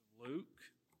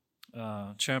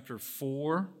chapter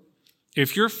 4.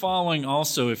 If you're following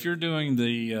also, if you're doing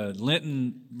the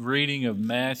Lenten reading of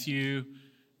Matthew,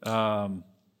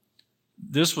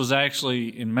 this was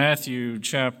actually in Matthew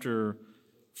chapter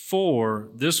 4,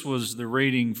 this was the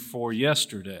reading for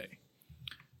yesterday.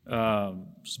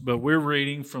 But we're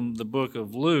reading from the book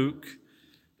of Luke,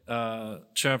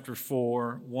 chapter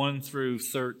 4, 1 through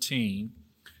 13.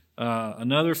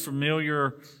 Another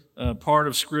familiar part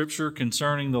of Scripture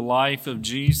concerning the life of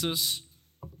Jesus.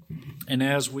 And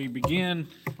as we begin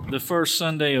the first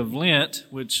Sunday of Lent,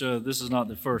 which this is not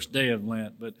the first day of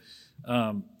Lent, but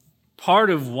part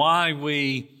of why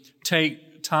we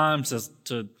take time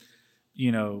to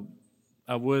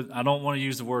I don't want to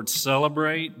use the word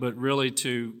celebrate, but really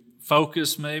to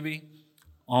focus maybe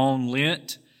on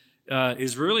Lent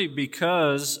is really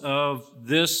because of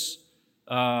this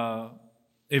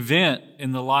event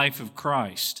in the life of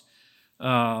Christ.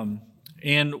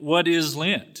 And what is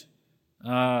Lent?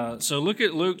 So look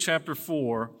at Luke chapter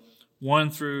 4,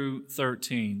 1 through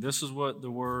 13. This is what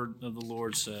the word of the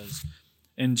Lord says.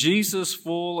 And Jesus,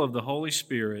 full of the Holy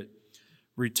Spirit,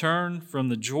 returned from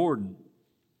the Jordan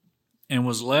and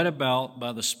was led about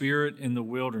by the Spirit in the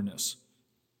wilderness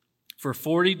for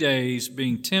 40 days,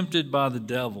 being tempted by the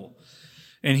devil.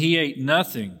 And he ate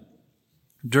nothing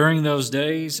during those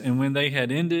days, and when they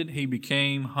had ended, he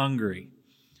became hungry.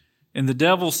 And the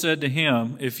devil said to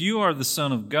him, "If you are the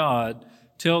Son of God,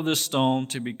 tell this stone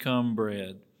to become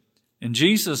bread." And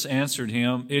Jesus answered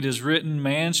him, "It is written,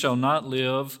 man shall not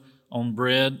live on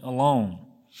bread alone."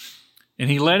 And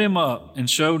he led him up and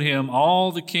showed him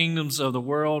all the kingdoms of the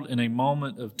world in a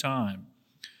moment of time.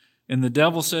 And the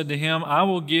devil said to him, "I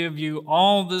will give you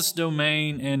all this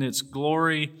domain and its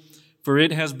glory, for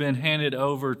it has been handed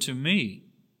over to me,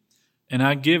 and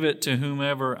I give it to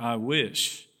whomever I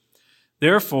wish.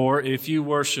 Therefore, if you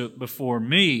worship before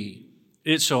me,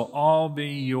 it shall all be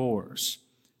yours."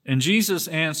 And Jesus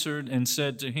answered and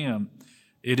said to him,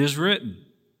 "It is written,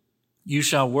 you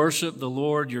shall worship the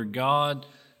Lord your God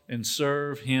and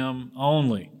serve him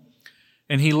only."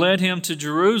 And he led him to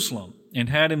Jerusalem and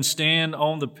had him stand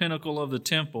on the pinnacle of the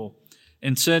temple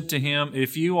and said to him,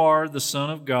 "If you are the Son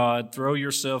of God, throw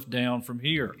yourself down from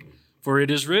here, for it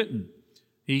is written,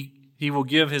 He will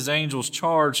give his angels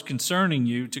charge concerning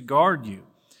you to guard you,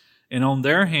 and on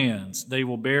their hands they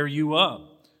will bear you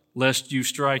up, lest you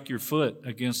strike your foot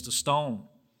against a stone."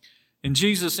 And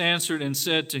Jesus answered and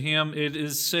said to him, "It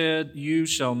is said, you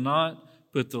shall not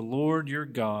put the Lord your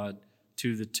God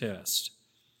to the test."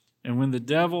 And when the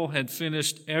devil had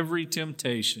finished every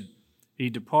temptation, he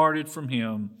departed from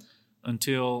him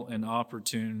until an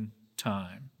opportune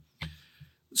time.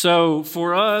 So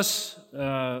for us,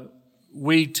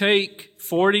 we take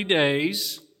 40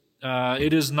 days.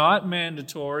 It is not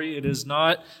mandatory. It is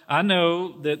not. I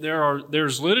know that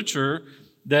there's literature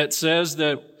that says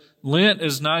that Lent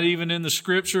is not even in the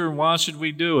Scripture, and why should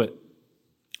we do it?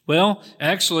 Well,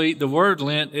 actually, the word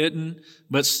Lent isn't,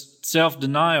 but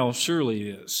self-denial surely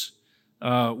is.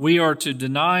 We are to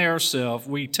deny ourselves.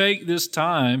 We take this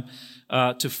time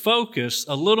to focus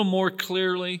a little more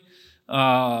clearly.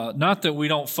 Not that we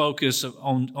don't focus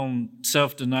on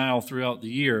self-denial throughout the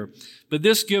year, but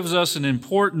this gives us an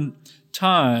important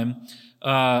time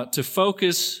to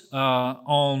focus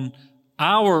on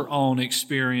our own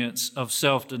experience of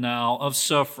self-denial, of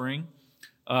suffering,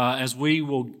 as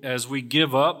we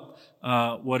give up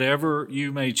whatever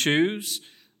you may choose,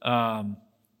 to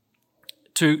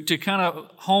kind of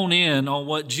hone in on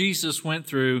what Jesus went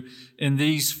through in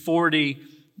these 40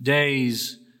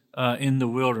 days in the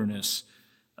wilderness.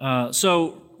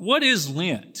 So what is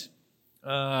Lent?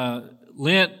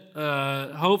 Lent,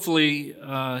 hopefully,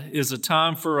 is a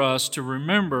time for us to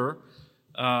remember,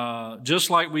 just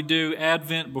like we do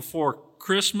Advent before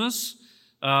Christmas.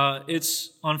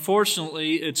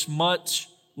 Unfortunately, it's much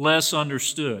less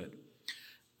understood.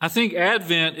 I think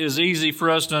Advent is easy for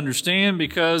us to understand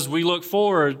because we look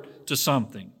forward to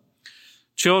something.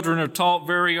 Children are taught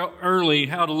very early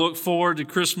how to look forward to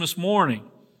Christmas morning.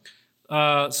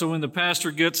 So when the pastor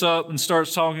gets up and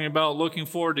starts talking about looking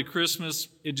forward to Christmas,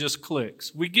 it just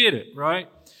clicks. We get it, right?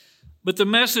 But the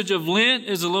message of Lent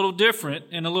is a little different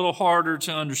and a little harder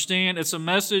to understand. It's a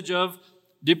message of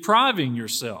depriving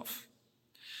yourself.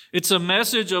 It's a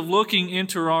message of looking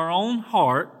into our own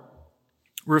heart,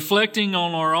 reflecting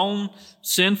on our own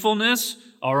sinfulness,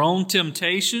 our own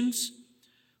temptations,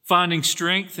 finding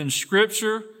strength in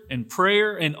Scripture and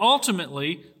prayer, and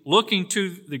ultimately looking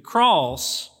to the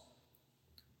cross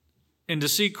and to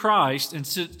see Christ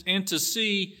and to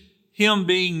see Him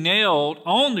being nailed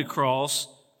on the cross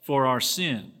for our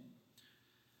sin.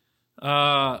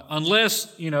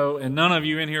 unless, and none of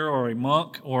you in here are a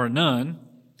monk or a nun,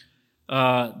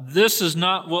 this is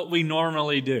not what we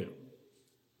normally do.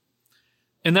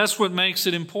 And that's what makes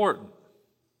it important.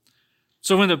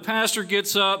 So when the pastor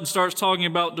gets up and starts talking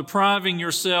about depriving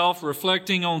yourself,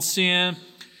 reflecting on sin,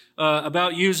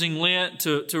 about using Lent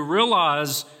to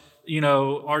realize,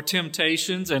 our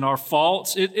temptations and our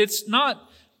faults,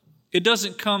 it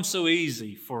doesn't come so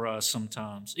easy for us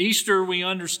sometimes. Easter, we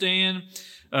understand,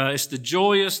 it's the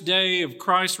joyous day of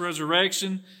Christ's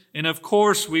resurrection, and of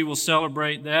course we will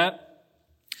celebrate that.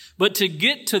 But to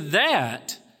get to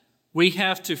that, we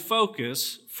have to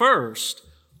focus first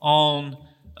on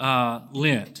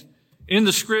Lent. In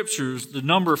the Scriptures, the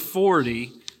number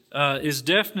 40 is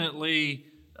definitely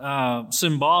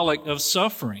symbolic of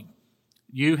suffering.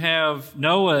 You have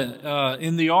Noah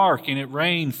in the ark, and it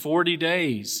rained 40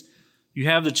 days. You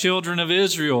have the children of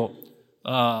Israel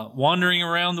wandering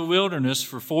around the wilderness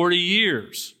for 40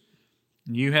 years.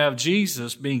 And you have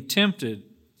Jesus being tempted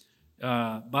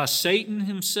by Satan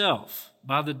himself,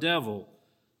 by the devil,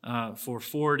 for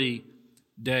 40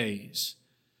 days.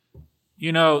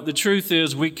 The truth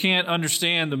is we can't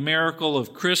understand the miracle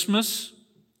of Christmas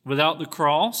without the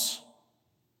cross.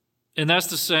 And that's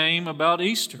the same about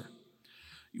Easter.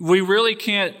 We really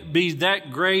can't be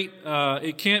that great,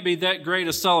 it can't be that great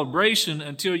a celebration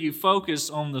until you focus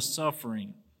on the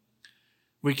suffering.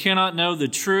 We cannot know the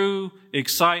true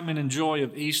excitement and joy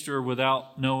of Easter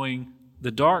without knowing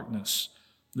the darkness,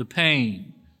 the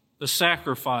pain, the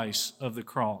sacrifice of the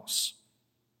cross.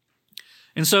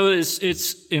 And so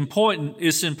it's important,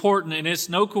 and it's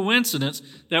no coincidence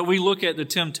that we look at the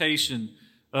temptation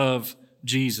of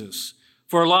Jesus.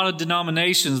 For a lot of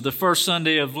denominations, the first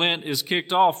Sunday of Lent is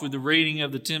kicked off with the reading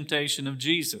of the temptation of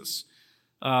Jesus.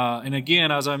 And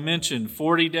again, as I mentioned,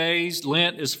 40 days.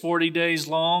 Lent is 40 days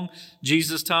long.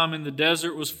 Jesus' time in the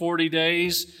desert was 40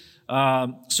 days.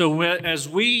 So as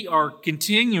we are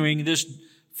continuing this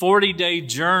 40-day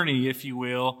journey, if you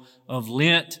will, of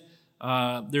Lent,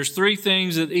 there's three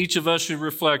things that each of us should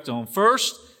reflect on.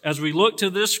 First, as we look to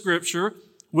this Scripture,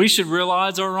 we should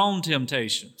realize our own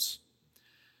temptations.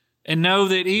 And know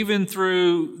that even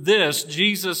through this,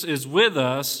 Jesus is with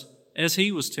us as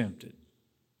he was tempted.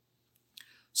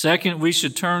 Second, we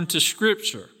should turn to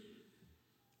Scripture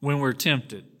when we're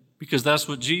tempted, because that's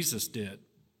what Jesus did.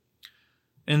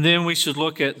 And then we should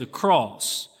look at the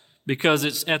cross, because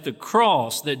it's at the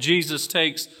cross that Jesus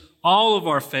takes all of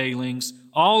our failings,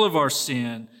 all of our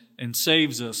sin, and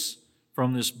saves us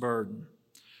from this burden.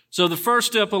 So the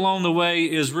first step along the way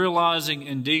is realizing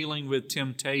and dealing with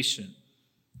temptation.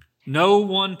 No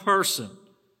one person,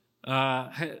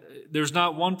 there's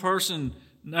not one person,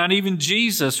 not even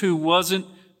Jesus, who wasn't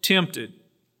tempted.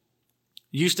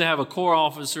 Used to have a Corps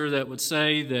officer that would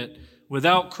say that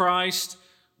without Christ,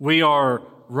 we are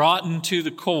rotten to the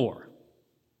core.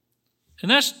 And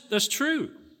that's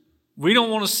true. We don't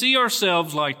want to see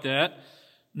ourselves like that.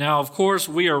 Now, of course,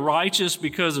 we are righteous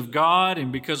because of God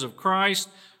and because of Christ,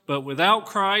 but without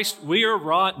Christ, we are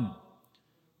rotten.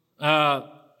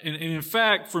 And in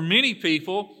fact, for many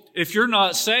people, if you're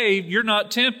not saved, you're not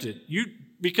tempted.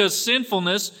 Because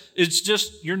sinfulness is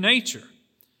just your nature.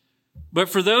 But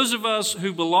for those of us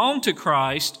who belong to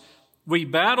Christ, we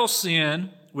battle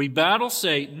sin, we battle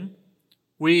Satan,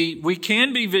 we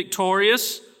can be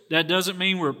victorious. That doesn't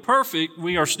mean we're perfect.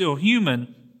 We are still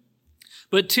human.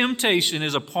 But temptation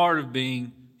is a part of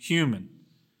being human.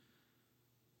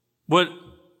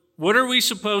 What are we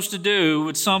supposed to do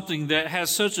with something that has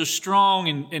such a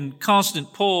strong and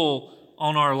constant pull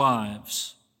on our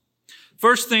lives?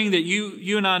 First thing that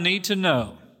you and I need to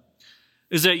know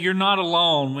is that you're not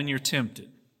alone when you're tempted.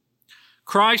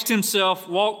 Christ himself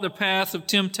walked the path of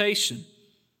temptation.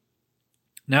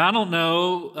 Now, I don't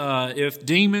know if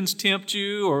demons tempt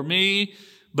you or me,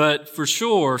 but for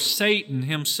sure, Satan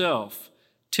himself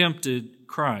tempted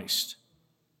Christ.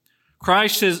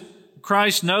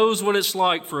 Christ knows what it's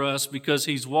like for us because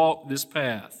he's walked this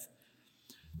path.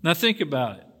 Now think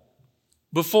about it.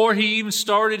 Before he even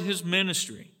started his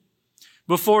ministry,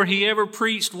 before he ever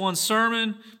preached one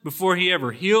sermon, before he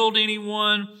ever healed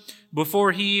anyone,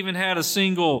 before he even had a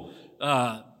single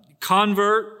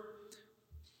convert,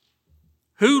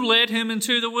 who led him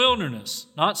into the wilderness?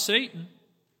 Not Satan.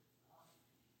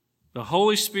 The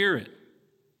Holy Spirit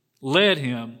led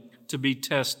him to be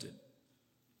tested.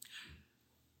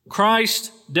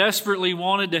 Christ desperately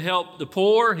wanted to help the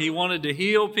poor. He wanted to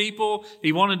heal people.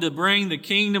 He wanted to bring the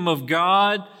kingdom of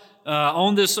God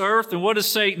on this earth. And what does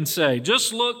Satan say?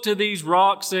 Just look to these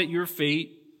rocks at your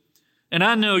feet, and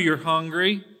I know you're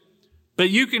hungry, but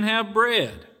you can have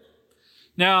bread.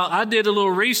 Now, I did a little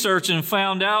research and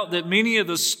found out that many of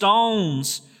the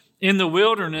stones in the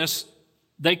wilderness,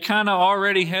 they kind of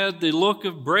already had the look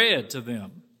of bread to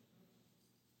them.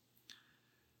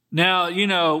 Now,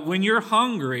 when you're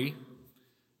hungry,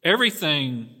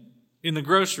 everything in the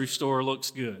grocery store looks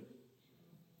good.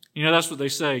 That's what they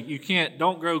say.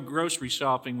 Don't go grocery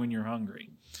shopping when you're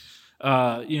hungry.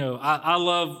 I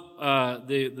love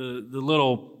the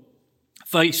little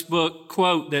Facebook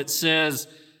quote that says,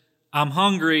 "I'm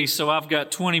hungry, so I've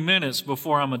got 20 minutes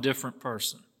before I'm a different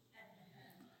person."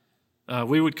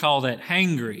 We would call that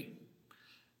hangry.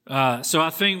 So I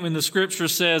think when the scripture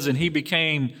says, "And he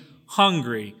became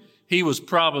hungry," he was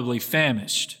probably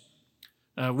famished.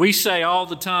 We say all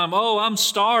the time, "Oh, I'm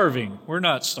starving." We're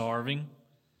not starving.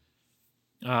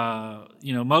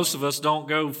 Most of us don't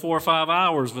go 4 or 5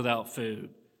 hours without food.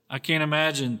 I can't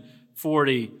imagine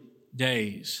 40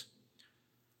 days.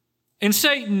 And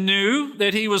Satan knew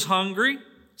that he was hungry.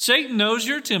 Satan knows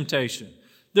your temptation.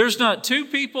 There's not two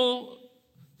people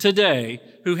today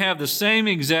who have the same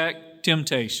exact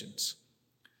temptations.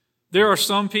 There are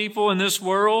some people in this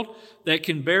world that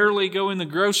can barely go in the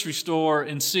grocery store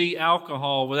and see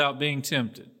alcohol without being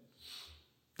tempted.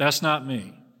 That's not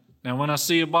me. Now, when I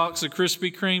see a box of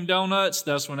Krispy Kreme donuts,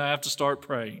 that's when I have to start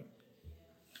praying.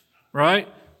 Right?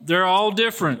 They're all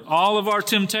different. All of our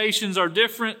temptations are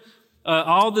different.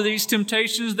 All of these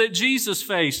temptations that Jesus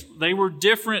faced, they were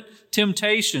different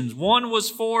temptations. One was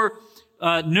for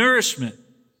nourishment,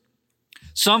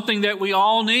 something that we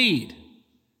all need.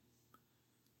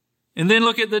 And then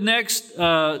look at the next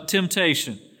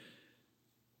temptation.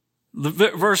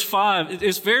 Verse 5,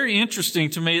 it's very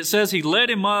interesting to me. It says he led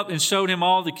him up and showed him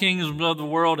all the kingdoms of the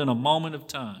world in a moment of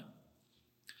time.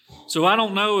 So I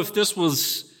don't know if this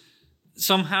was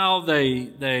somehow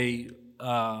they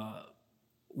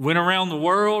went around the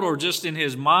world, or just in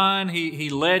his mind he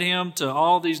led him to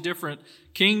all these different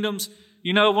kingdoms.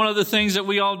 One of the things that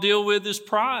we all deal with is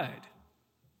pride.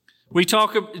 We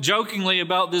talk jokingly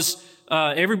about this,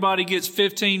 everybody gets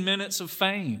 15 minutes of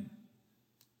fame.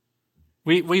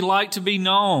 We like to be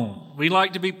known. We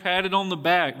like to be patted on the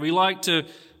back. We like to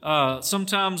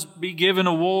sometimes be given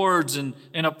awards and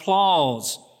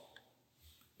applause.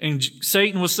 And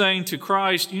Satan was saying to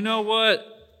Christ, "You know what?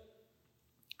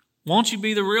 Won't you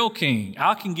be the real king?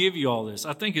 I can give you all this."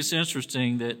 I think it's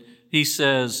interesting that he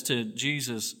says to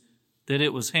Jesus that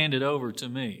it was handed over to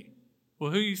me. Well,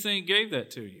 who do you think gave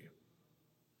that to you?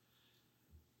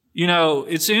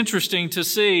 It's interesting to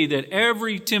see that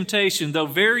every temptation, though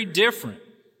very different,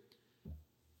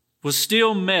 was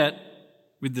still met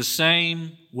with the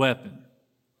same weapon,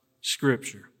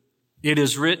 Scripture. It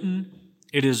is written,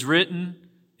 it is written,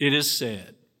 it is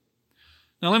said.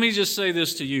 Now let me just say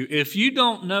this to you. If you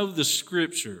don't know the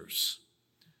Scriptures,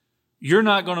 you're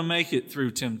not going to make it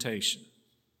through temptation.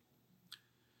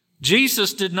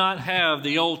 Jesus did not have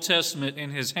the Old Testament in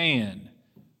his hand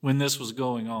when this was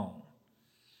going on.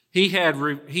 He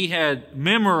had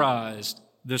memorized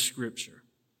the Scripture.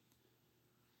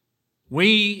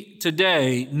 We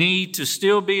today need to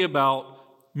still be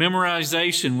about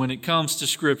memorization when it comes to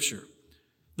Scripture.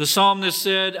 The psalmist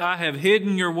said, "I have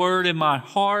hidden your word in my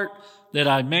heart that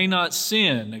I may not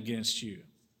sin against you."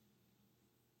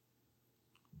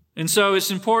 And so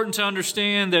it's important to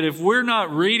understand that if we're not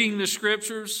reading the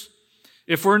Scriptures,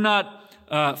 if we're not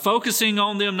focusing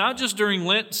on them, not just during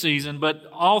Lent season, but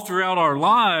all throughout our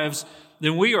lives,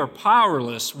 then we are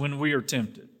powerless when we are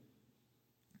tempted.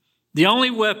 The only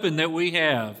weapon that we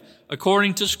have,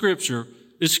 according to Scripture,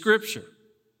 is Scripture.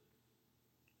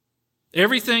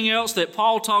 Everything else that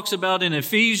Paul talks about in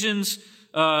Ephesians,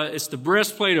 it's the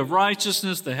breastplate of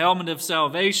righteousness, the helmet of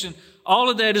salvation. All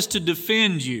of that is to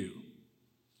defend you.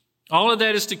 All of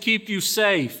that is to keep you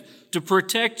safe, to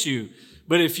protect you.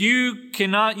 But if you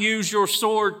cannot use your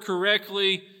sword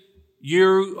correctly,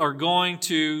 you are going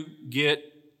to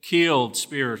get killed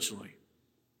spiritually.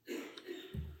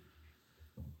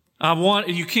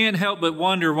 You can't help but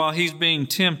wonder while he's being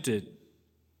tempted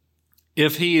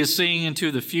if he is seeing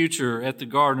into the future at the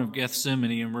Garden of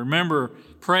Gethsemane and remember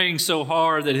praying so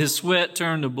hard that his sweat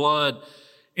turned to blood,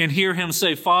 and hear him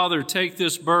say, "Father, take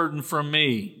this burden from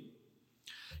me."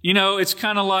 It's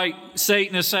kind of like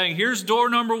Satan is saying, "Here's door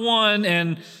number 1,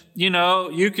 and,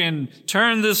 you can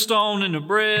turn this stone into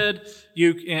bread."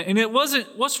 And it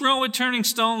wasn't, what's wrong with turning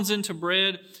stones into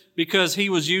bread? Because he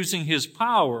was using his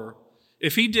power.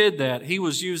 If he did that, he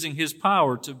was using his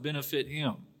power to benefit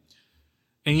him.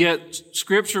 And yet,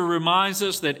 Scripture reminds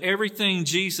us that everything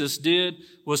Jesus did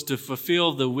was to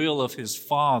fulfill the will of his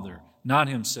Father, not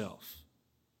himself.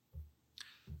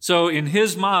 So in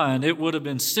his mind, it would have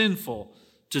been sinful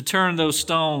to turn those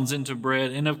stones into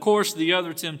bread. And of course, the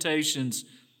other temptations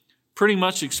pretty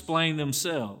much explain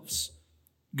themselves.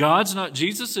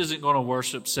 Jesus isn't going to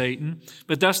worship Satan,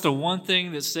 but that's the one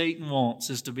thing that Satan wants,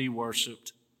 is to be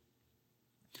worshiped.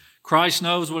 Christ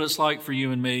knows what it's like for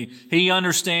you and me. He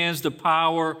understands the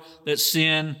power that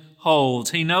sin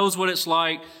holds. He knows what it's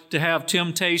like to have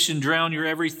temptation drown your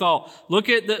every thought. Look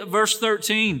at verse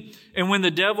 13. And when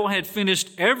the devil had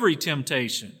finished every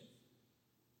temptation,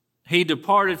 he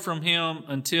departed from him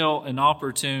until an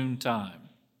opportune time.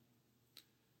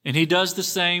 And he does the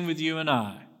same with you and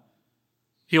I.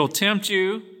 He'll tempt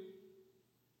you.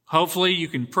 Hopefully you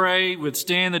can pray,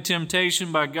 withstand the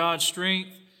temptation by God's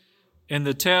strength, and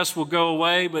the test will go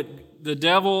away, but the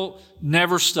devil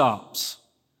never stops.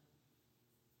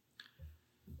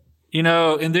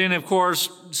 And then of course,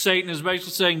 Satan is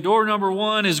basically saying, door number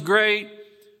one is great.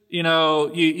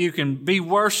 You can be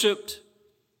worshiped,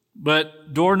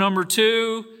 but door number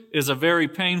two is a very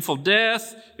painful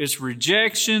death. It's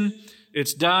rejection.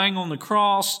 It's dying on the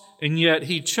cross. And yet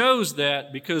he chose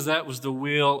that because that was the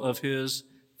will of his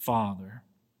Father.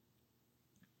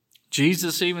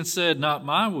 Jesus even said, not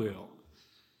my will,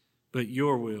 but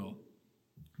your will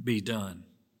be done.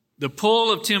 The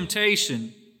pull of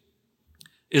temptation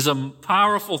is a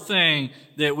powerful thing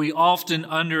that we often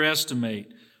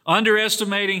underestimate.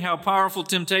 Underestimating how powerful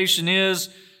temptation is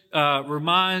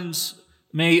reminds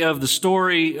me of the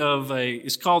story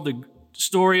it's called the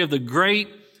story of the Great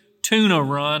Tuna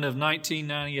Run of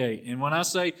 1998. And when I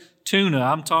say tuna,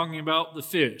 I'm talking about the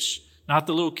fish, not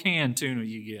the little canned tuna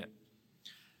you get.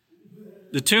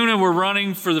 The tuna were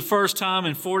running for the first time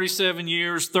in 47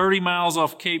 years, 30 miles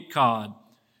off Cape Cod,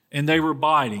 and they were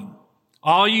biting.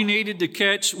 All you needed to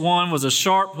catch one was a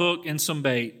sharp hook and some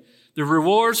bait. The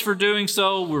rewards for doing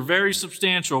so were very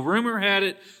substantial. Rumor had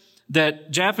it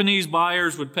that Japanese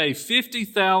buyers would pay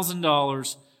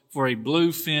 $50,000 for a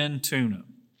bluefin tuna.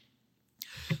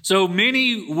 So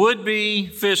many would-be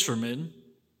fishermen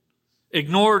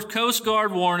ignored Coast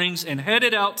Guard warnings and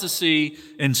headed out to sea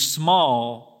in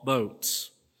small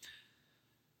boats.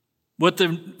 What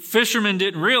the fishermen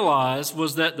didn't realize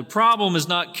was that the problem is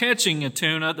not catching a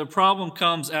tuna. The problem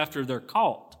comes after they're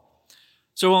caught.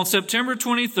 So on September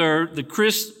 23rd, the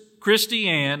Christie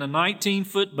Ann, a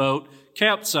 19-foot boat,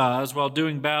 capsized while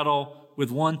doing battle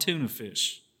with one tuna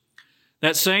fish.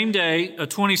 That same day, a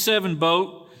 27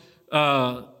 boat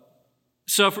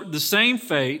suffered the same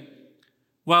fate,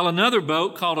 while another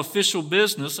boat called Official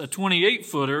Business, a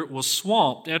 28-footer, was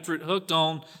swamped after it hooked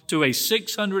on to a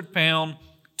 600-pound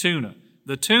tuna.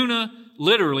 The tuna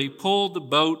literally pulled the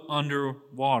boat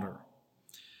underwater.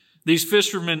 These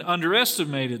fishermen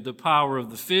underestimated the power of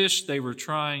the fish they were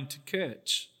trying to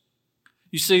catch.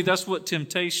 You see, that's what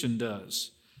temptation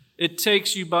does. It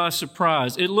takes you by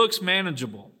surprise. It looks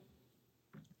manageable.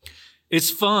 It's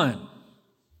fun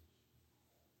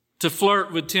to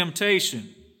flirt with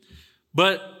temptation.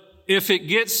 But if it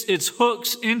gets its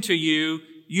hooks into you,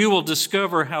 you will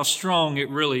discover how strong it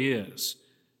really is.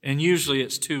 And usually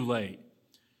it's too late.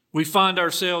 We find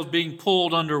ourselves being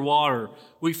pulled underwater.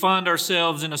 We find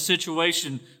ourselves in a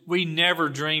situation we never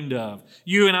dreamed of.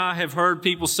 You and I have heard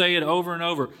people say it over and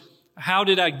over. How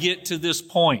did I get to this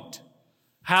point?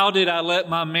 How did I let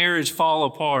my marriage fall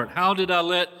apart? How did I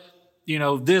let,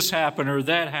 this happen or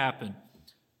that happen?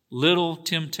 Little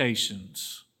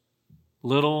temptations.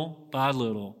 Little by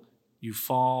little, you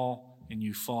fall and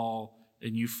you fall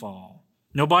and you fall.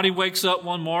 Nobody wakes up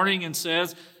one morning and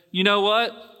says, you know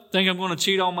what? I think I'm going to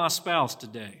cheat on my spouse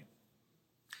today.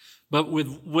 But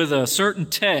with a certain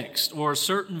text or a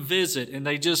certain visit, and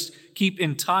they just keep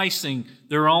enticing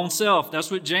their own self. That's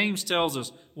what James tells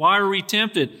us. Why are we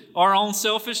tempted? Our own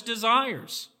selfish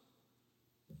desires.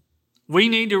 We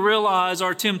need to realize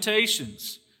our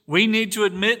temptations. We need to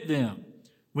admit them.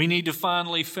 We need to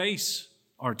finally face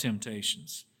our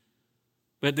temptations.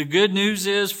 But the good news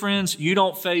is, friends, you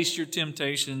don't face your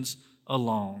temptations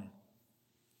alone.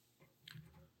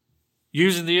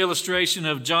 Using the illustration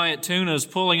of giant tunas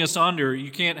pulling us under,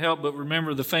 you can't help but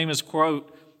remember the famous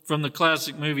quote from the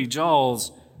classic movie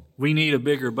Jaws, we need a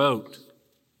bigger boat.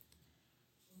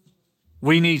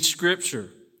 We need Scripture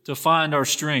to find our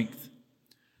strength.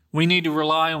 We need to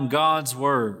rely on God's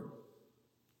Word.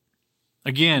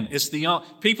 Again,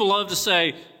 people love to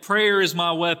say, prayer is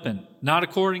my weapon. Not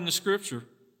according to Scripture.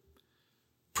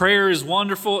 Prayer is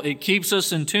wonderful. It keeps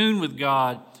us in tune with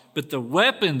God. But the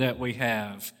weapon that we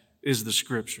have is the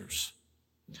Scriptures.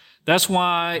 That's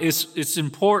why it's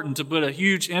important to put a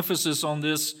huge emphasis on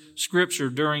this Scripture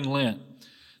during Lent.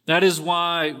 That is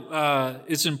why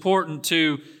it's important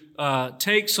to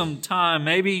take some time,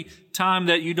 maybe time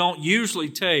that you don't usually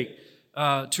take,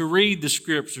 to read the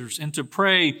Scriptures and to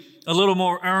pray a little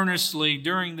more earnestly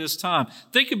during this time.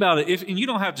 Think about it, and you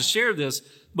don't have to share this,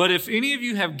 but if any of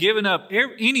you have given up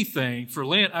anything for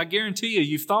Lent, I guarantee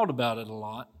you've thought about it a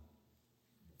lot.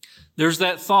 There's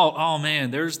that thought, oh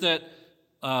man, there's that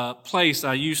place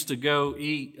I used to go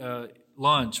eat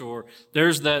lunch, or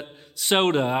there's that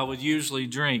soda I would usually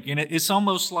drink. And it's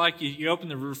almost like you open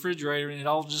the refrigerator and it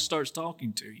all just starts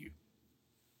talking to you.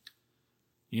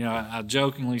 You know, I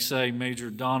jokingly say Major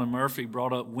Donna Murphy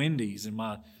brought up Wendy's, and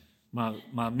my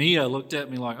Mia looked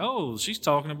at me like, oh, she's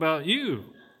talking about you.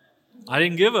 I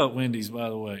didn't give up Wendy's, by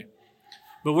the way.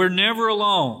 But we're never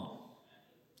alone.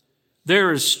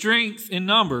 There is strength in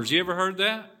numbers. You ever heard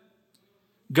that?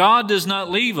 God does not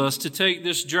leave us to take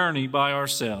this journey by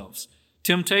ourselves.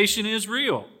 Temptation is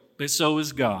real, but so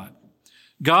is God.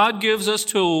 God gives us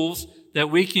tools that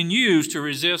we can use to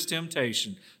resist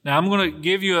temptation. Now, I'm going to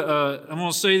give you I'm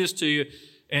going to say this to you,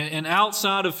 and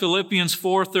outside of Philippians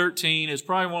 4:13, it's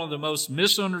probably one of the most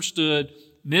misunderstood,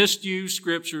 misused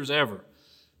scriptures ever.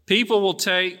 People will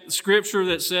take scripture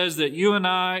that says that you and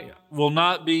I will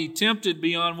not be tempted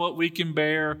beyond what we can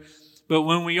bear, but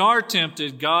when we are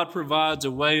tempted, God provides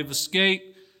a way of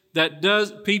escape.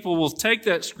 People will take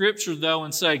that scripture, though,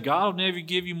 and say, God will never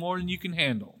give you more than you can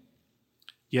handle.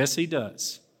 Yes, He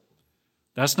does.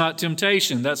 That's not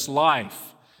temptation, that's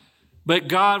life. But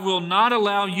God will not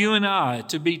allow you and I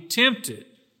to be tempted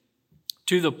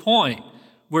to the point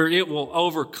where it will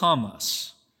overcome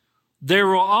us. There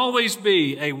will always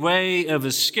be a way of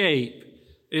escape.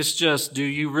 It's just, do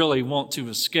you really want to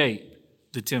escape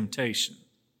the temptation?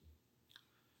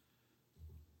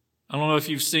 I don't know if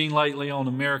you've seen lately on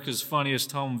America's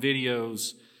Funniest Home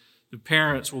Videos, the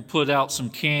parents will put out some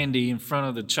candy in front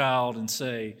of the child and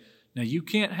say, now you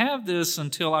can't have this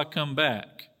until I come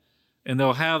back. And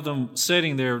they'll have them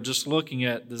sitting there just looking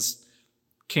at this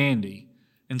candy.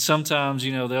 And sometimes,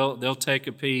 they'll take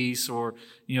a piece, or,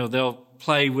 they'll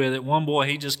play with it. One boy,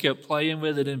 he just kept playing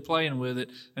with it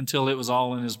until it was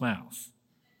all in his mouth.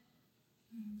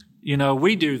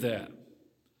 We do that.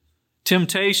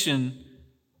 Temptation,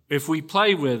 if we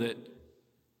play with it,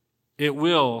 it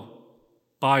will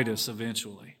bite us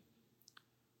eventually.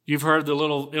 You've heard the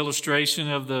little illustration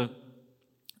of the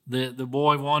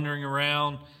boy wandering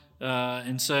around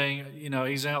and saying,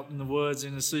 he's out in the woods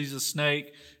and he sees a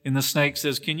snake, and the snake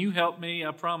says, can you help me?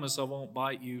 I promise I won't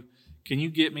bite you. Can you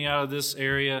get me out of this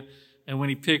area? And when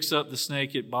he picks up the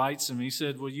snake, it bites him. He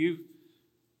said, well, you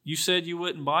said you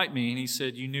wouldn't bite me. And he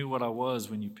said, you knew what I was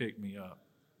when you picked me up.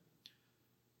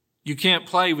 You can't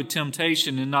play with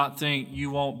temptation and not think you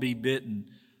won't be bitten.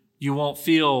 You won't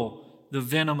feel the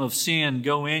venom of sin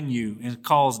go in you and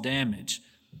cause damage.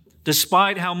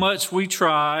 Despite how much we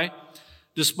try,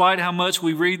 despite how much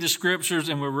we read the Scriptures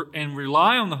and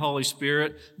rely on the Holy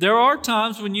Spirit, there are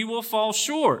times when you will fall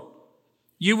short.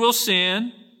 You will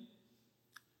sin,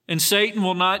 and Satan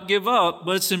will not give up,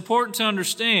 but it's important to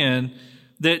understand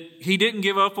that he didn't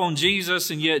give up on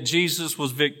Jesus, and yet Jesus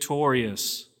was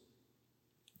victorious.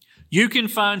 You can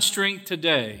find strength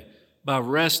today by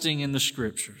resting in the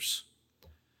Scriptures.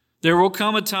 There will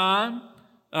come a time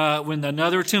when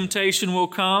another temptation will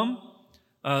come.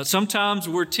 Sometimes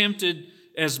we're tempted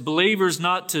as believers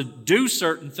not to do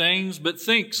certain things, but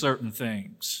think certain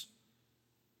things.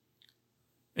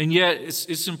 And yet,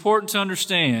 it's important to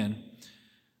understand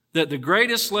that the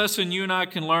greatest lesson you and I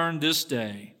can learn this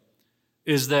day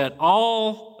is that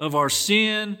all of our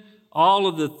sin, all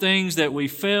of the things that we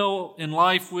fail in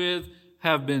life with,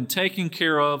 have been taken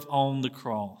care of on the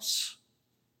cross.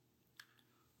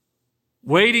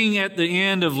 Waiting at the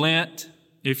end of Lent,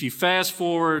 if you fast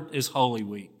forward, is Holy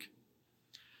Week.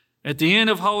 At the end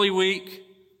of Holy Week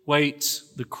waits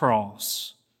the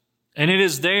cross. And it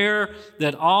is there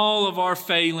that all of our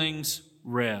failings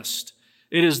rest.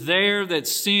 It is there that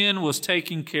sin was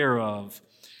taken care of.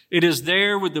 It is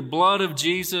there with the blood of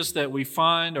Jesus that we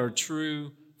find our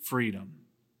true freedom.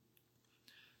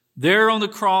 There on the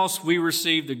cross, we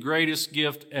receive the greatest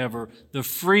gift ever, the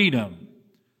freedom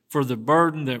for the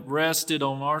burden that rested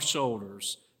on our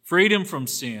shoulders, freedom from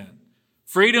sin,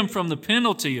 freedom from the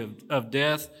penalty of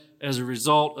death as a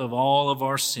result of all of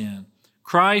our sin.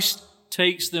 Christ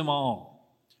takes them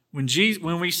all.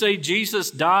 When we say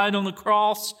Jesus died on the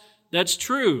cross, that's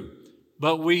true.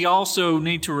 But we also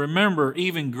need to remember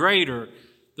even greater,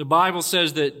 the Bible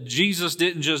says that Jesus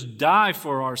didn't just die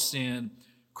for our sin,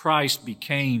 Christ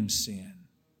became sin.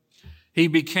 He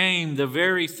became the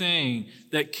very thing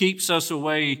that keeps us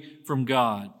away from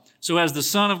God. So as the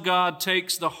Son of God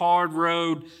takes the hard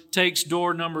road, takes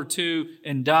door number 2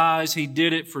 and dies, He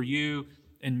did it for you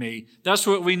and me. That's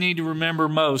what we need to remember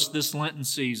most this Lenten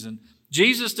season.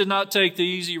 Jesus did not take the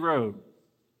easy road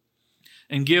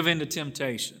and give in to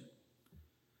temptation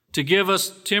to give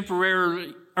us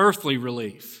temporary earthly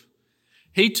relief.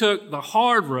 He took the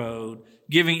hard road,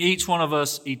 giving each one of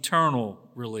us eternal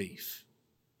relief.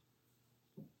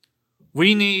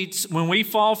 When we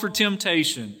fall for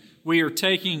temptation, we are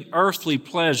taking earthly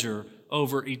pleasure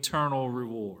over eternal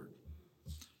reward.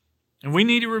 And we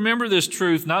need to remember this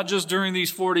truth, not just during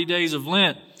these 40 days of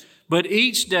Lent, but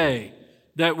each day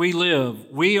that we live,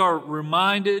 we are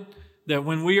reminded that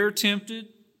when we are tempted,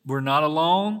 we're not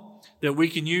alone, that we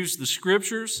can use the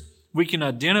Scriptures, we can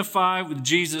identify with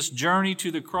Jesus' journey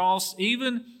to the cross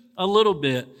even a little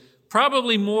bit.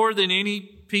 Probably more than any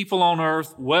people on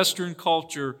earth, Western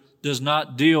culture does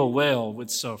not deal well with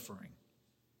suffering.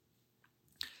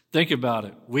 Think about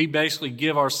it. We basically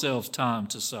give ourselves time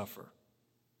to suffer,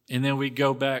 and then we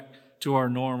go back to our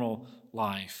normal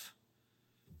life.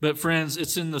 But friends,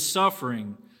 it's in the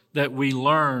suffering that we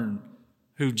learn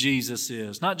who Jesus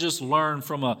is. Not just learn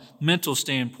from a mental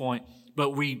standpoint,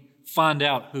 but we find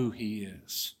out who He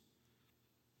is.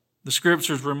 The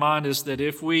Scriptures remind us that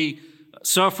if we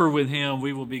suffer with Him,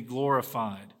 we will be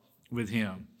glorified with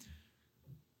Him.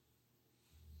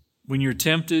 When you're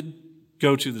tempted,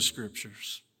 go to the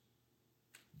Scriptures.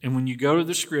 And when you go to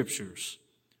the Scriptures,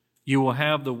 you will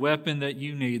have the weapon that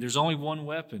you need. There's only one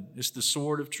weapon. It's the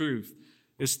sword of truth.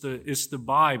 It's the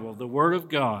Bible, the Word of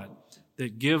God,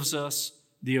 that gives us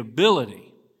the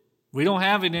ability. We don't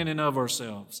have it in and of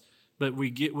ourselves, but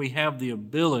we have the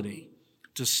ability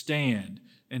to stand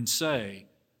and say,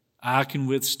 I can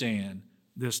withstand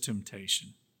this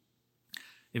temptation.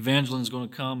 Evangeline's going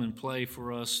to come and play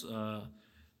for us,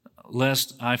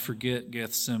 Lest I Forget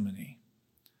Gethsemane.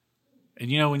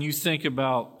 And when you think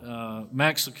about,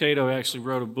 Max Lucado actually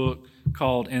wrote a book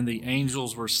called And the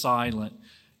Angels Were Silent.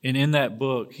 And in that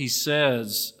book, he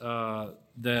says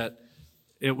that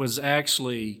it was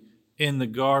actually in the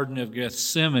Garden of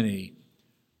Gethsemane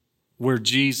where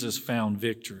Jesus found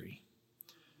victory.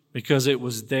 Because it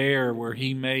was there where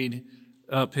he made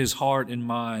up his heart and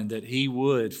mind that he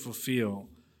would fulfill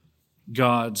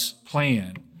God's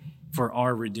plan for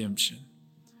our redemption.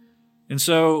 And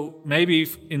so maybe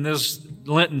in this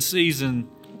Lenten season,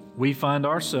 we find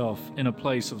ourselves in a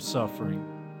place of suffering.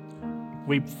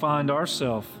 We find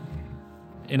ourselves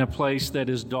in a place that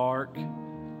is dark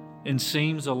and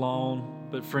seems alone.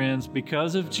 But friends,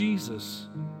 because of Jesus,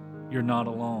 you're not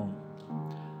alone.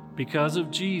 Because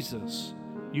of Jesus,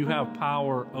 you have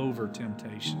power over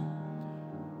temptation.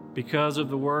 Because of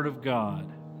the Word of God,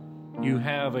 you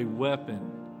have a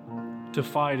weapon to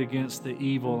fight against the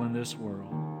evil in this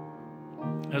world.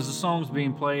 As the song's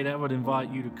being played, I would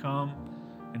invite you to come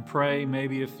and pray.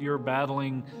 Maybe if you're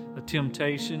battling a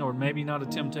temptation, or maybe not a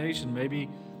temptation, maybe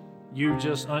you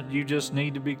just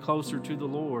need to be closer to the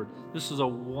Lord. This is a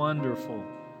wonderful,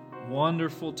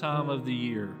 wonderful time of the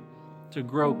year to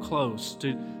grow close,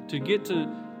 to get to.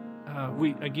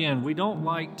 We don't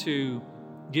like to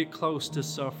get close to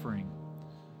suffering,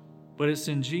 but it's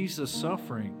in Jesus'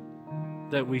 suffering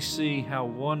that we see how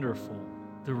wonderful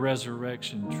the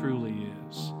resurrection truly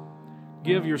is.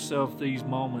 Give yourself these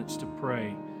moments to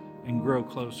pray and grow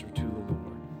closer to the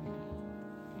Lord.